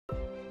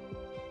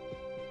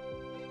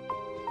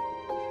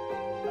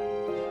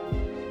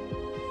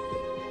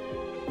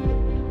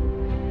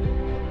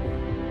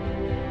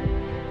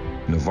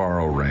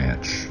Navarro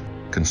Ranch.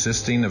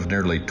 Consisting of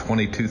nearly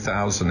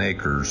 22,000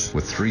 acres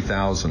with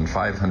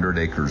 3,500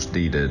 acres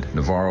deeded,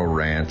 Navarro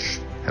Ranch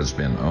has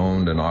been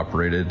owned and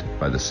operated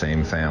by the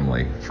same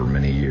family for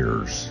many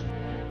years.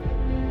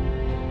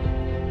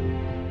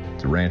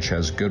 The ranch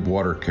has good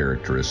water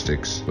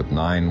characteristics with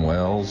 9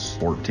 wells,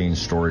 14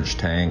 storage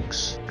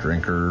tanks,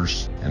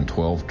 drinkers, and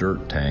 12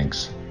 dirt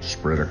tanks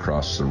spread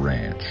across the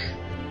ranch.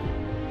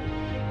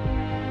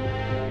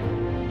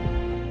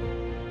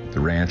 The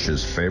ranch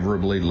is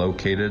favorably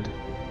located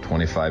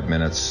 25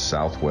 minutes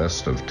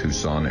southwest of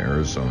Tucson,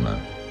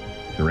 Arizona.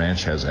 The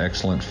ranch has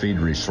excellent feed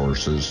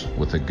resources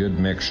with a good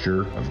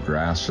mixture of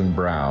grass and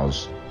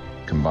browse,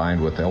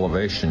 combined with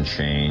elevation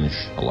change,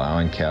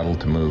 allowing cattle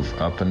to move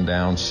up and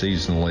down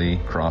seasonally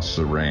across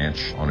the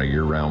ranch on a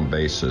year-round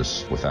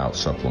basis without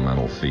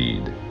supplemental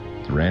feed.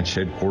 The ranch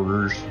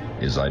headquarters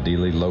is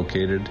ideally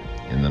located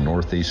in the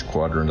northeast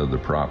quadrant of the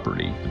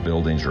property. The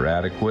buildings are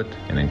adequate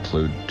and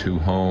include 2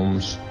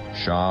 homes,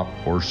 shop,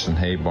 horse and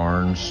hay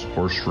barns,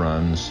 horse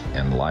runs,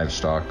 and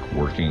livestock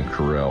working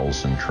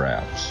corrals and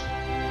traps.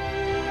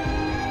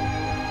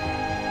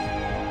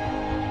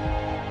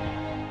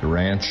 The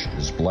ranch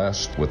is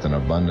blessed with an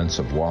abundance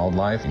of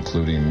wildlife,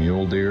 including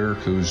mule deer,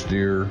 coos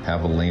deer,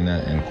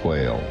 javelina, and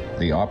quail.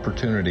 The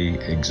opportunity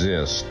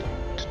exists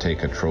to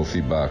take a trophy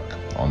buck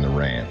on the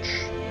ranch.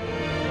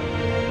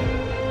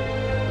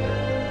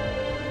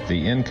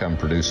 The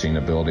income-producing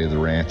ability of the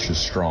ranch is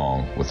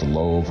strong, with a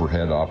low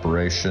overhead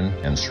operation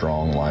and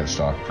strong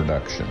livestock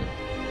production.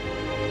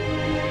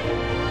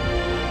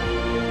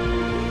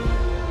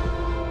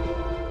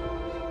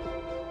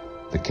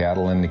 The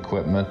cattle and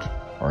equipment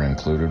are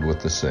included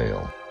with the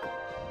sale.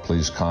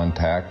 Please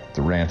contact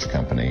the ranch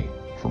company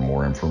for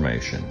more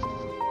information.